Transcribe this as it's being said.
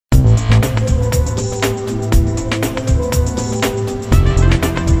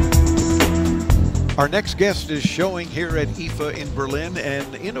Our next guest is showing here at IFA in Berlin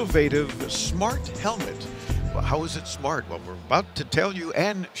an innovative smart helmet. Well, how is it smart? Well, we're about to tell you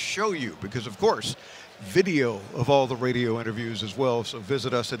and show you because, of course, video of all the radio interviews as well. So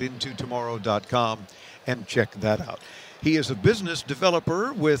visit us at intotomorrow.com and check that out. He is a business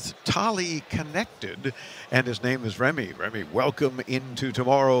developer with Tali Connected, and his name is Remi. Remi, welcome into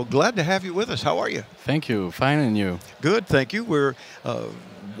Tomorrow. Glad to have you with us. How are you? Thank you. Fine, and you? Good, thank you. We're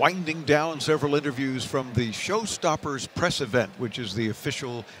winding down several interviews from the Showstoppers press event, which is the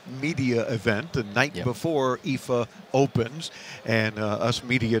official media event the night before IFA opens. And us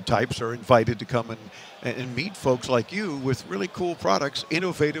media types are invited to come and meet folks like you with really cool products,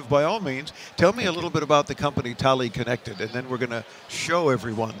 innovative by all means. Tell me a little bit about the company Tali Connected, and then we're going to show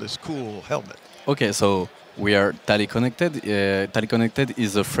everyone this cool helmet. Okay, so we are Tali Connected. Tali Connected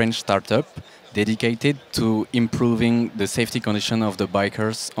is a French startup dedicated to improving the safety condition of the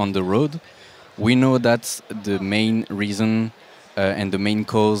bikers on the road. We know that the main reason and the main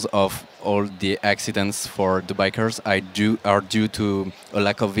cause of all the accidents for the bikers are due to a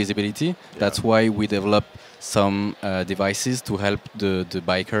lack of visibility. Yeah. That's why we develop some devices to help the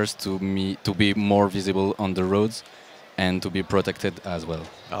bikers to be more visible on the roads and to be protected as well.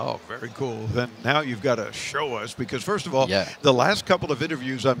 Oh, very cool. Then now you've got to show us, because first of all, the last couple of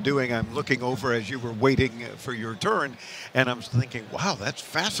interviews I'm doing, I'm looking over as you were waiting for your turn, and I'm thinking, wow, that's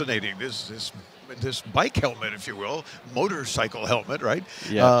fascinating. This bike helmet, if you will, motorcycle helmet, right?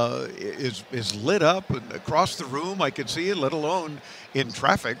 Yeah. Is lit up and across the room. I could see it, let alone in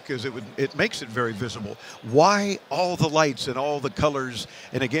traffic, because it makes it very visible. Why all the lights and all the colors?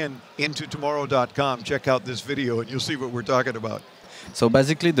 And again, intotomorrow.com. Check out this video, and you'll see what we're talking about. So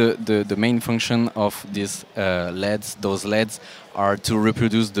basically, the main function of these LEDs, those LEDs, are to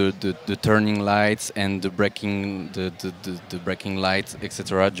reproduce the turning lights and the braking lights,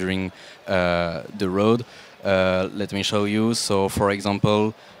 etc. during the road. Let me show you. So, for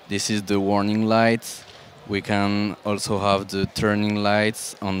example, this is the warning lights. We can also have the turning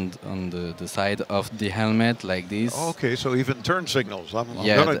lights on the side of the helmet, like this. Okay, so even turn signals. I'm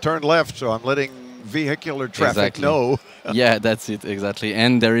going to turn left, so I'm letting vehicular traffic know. Yeah, that's it, exactly.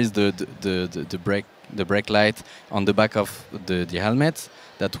 And there is the brake light on the back of the helmet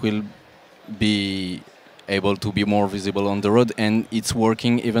that will be able to be more visible on the road, and it's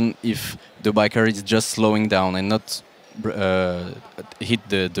working even if the biker is just slowing down and not hit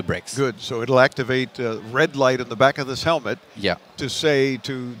the brakes. Good. So it'll activate a red light on the back of this helmet to say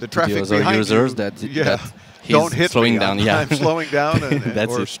to the traffic behind users you, that he's don't hit slowing me. down. I'm slowing down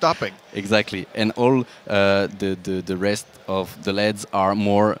or stopping. Exactly. And all the rest of the LEDs are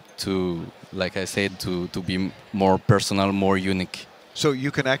more to, like I said, to be more personal, more unique. So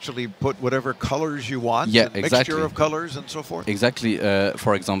you can actually put whatever colors you want, mixture of colors and so forth? Exactly.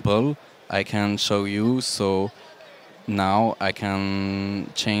 For example, I can show you. So now I can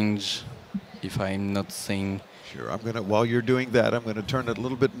change, if I'm not saying... Sure. While you're doing that, I'm going to turn it a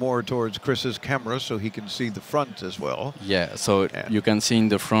little bit more towards Chris's camera so he can see the front as well. Yeah, so you can see in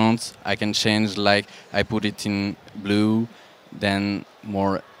the front, I can change, like, I put it in blue, then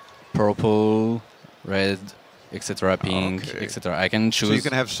more purple, red, etc., pink, etc. I can choose. So you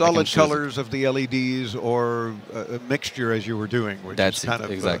can have solid colors of the LEDs or a mixture as you were doing, which is kind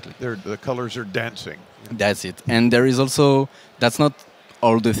of exactly. The colors are dancing. That's it. And there is also, that's not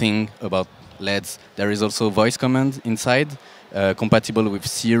all the thing about LEDs. There is also voice command inside, compatible with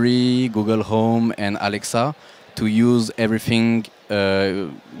Siri, Google Home, and Alexa, to use everything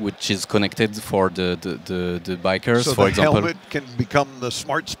which is connected for the bikers. So for the example, helmet can become the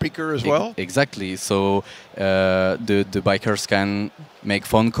smart speaker as well? Exactly. So the bikers can make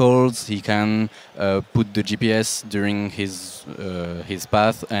phone calls. He can put the GPS during his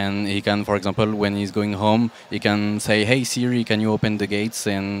path, and he can, for example, when he's going home, he can say, "Hey Siri, can you open the gates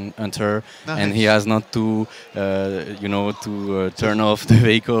and enter?" Nice. And he has not to, turn off the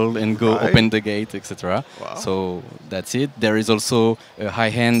vehicle and go open the gate, etc. Wow. So that's it. There is also a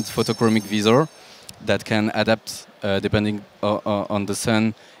high-end photochromic visor that can adapt depending on the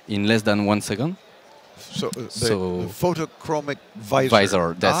sun in less than 1 second. So the photochromic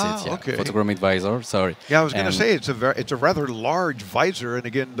visor. That's it. Yeah. Okay. Photochromic visor. Sorry. Yeah, I was going to say it's a rather large visor, and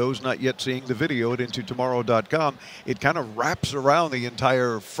again, those not yet seeing the video at intotomorrow.com, it kind of wraps around the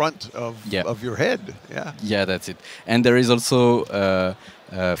entire front of your head. Yeah. Yeah, that's it. And there is also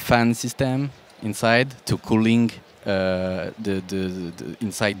a fan system inside to cooling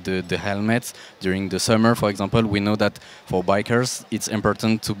inside the helmets during the summer. For example, we know that for bikers, it's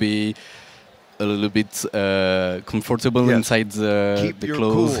important to be a little bit comfortable inside the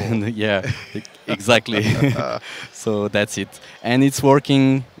clothes. Cool. Yeah, exactly. So that's it. And it's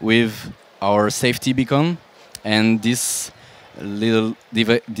working with our safety beacon, and this little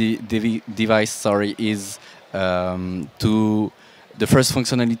device, sorry, is to the first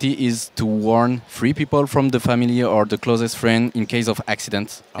functionality is to warn 3 people from the family or the closest friend in case of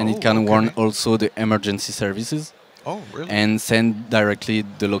accident, and it can warn also the emergency services. Oh, really? And send directly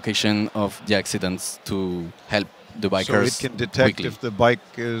the location of the accidents to help the bikers. So it can detect quickly if the bike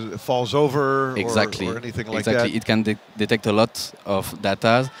falls over or anything like that? Exactly. It can detect a lot of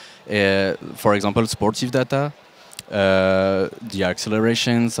data. For example, sportive data, the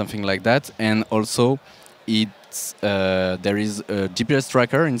acceleration, something like that. And also, there is a GPS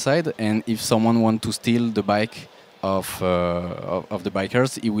tracker inside. And if someone wants to steal the bike of the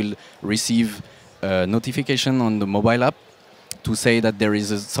bikers, he will receive a notification on the mobile app to say that there is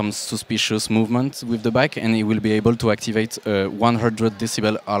some suspicious movement with the bike, and he will be able to activate a 100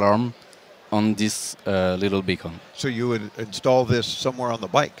 decibel alarm on this little beacon. So you would install this somewhere on the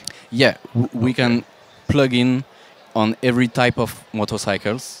bike? Yeah, we can plug in on every type of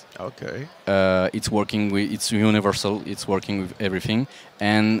motorcycles. Okay. It's working with, it's universal, it's working with everything,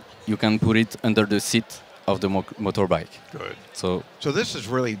 and you can put it under the seat of the motorbike. Good. So this is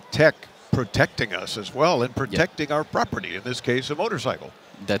really tech protecting us as well and protecting our property, in this case a motorcycle.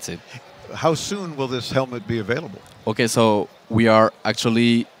 That's it. How soon will this helmet be available? Okay, so we are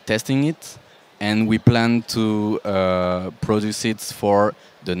actually testing it, and we plan to produce it for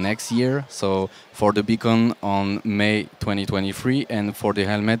the next year. So for the beacon on May 2023 and for the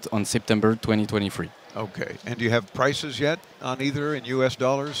helmet on September 2023. Okay, and do you have prices yet on either in US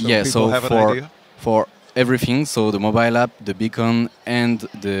dollars so yeah, people so have an idea? For everything, so the mobile app, the beacon, and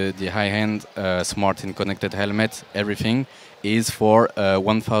the high-end smart and connected helmet, everything is for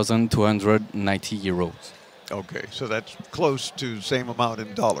 1,290 euros. Okay, so that's close to the same amount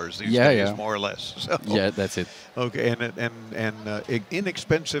in dollars these days, more or less. So, yeah, that's it. Okay, and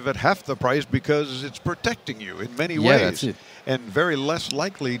inexpensive at half the price because it's protecting you in many ways. That's it. And very less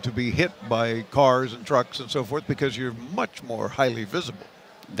likely to be hit by cars and trucks and so forth because you're much more highly visible.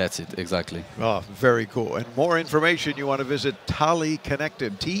 That's it, exactly. Oh, very cool. And more information, you want to visit Tali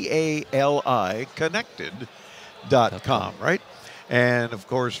Connected, T-A-L-I Connected.com, right? And of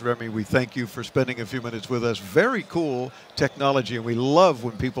course, Remi, we thank you for spending a few minutes with us. Very cool technology, and we love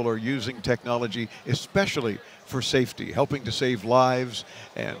when people are using technology, especially for safety, helping to save lives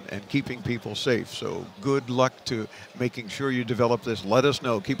and keeping people safe. So good luck to making sure you develop this. Let us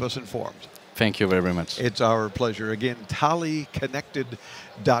know. Keep us informed. Thank you very much. It's our pleasure. Again,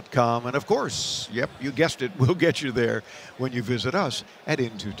 TaliConnected.com. And of course, yep, you guessed it, we'll get you there when you visit us at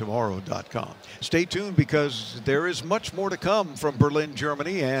IntoTomorrow.com. Stay tuned because there is much more to come from Berlin,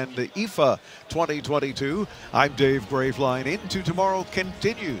 Germany and IFA 2022. I'm Dave Graveline. Into Tomorrow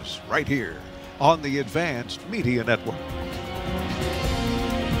continues right here on the Advanced Media Network.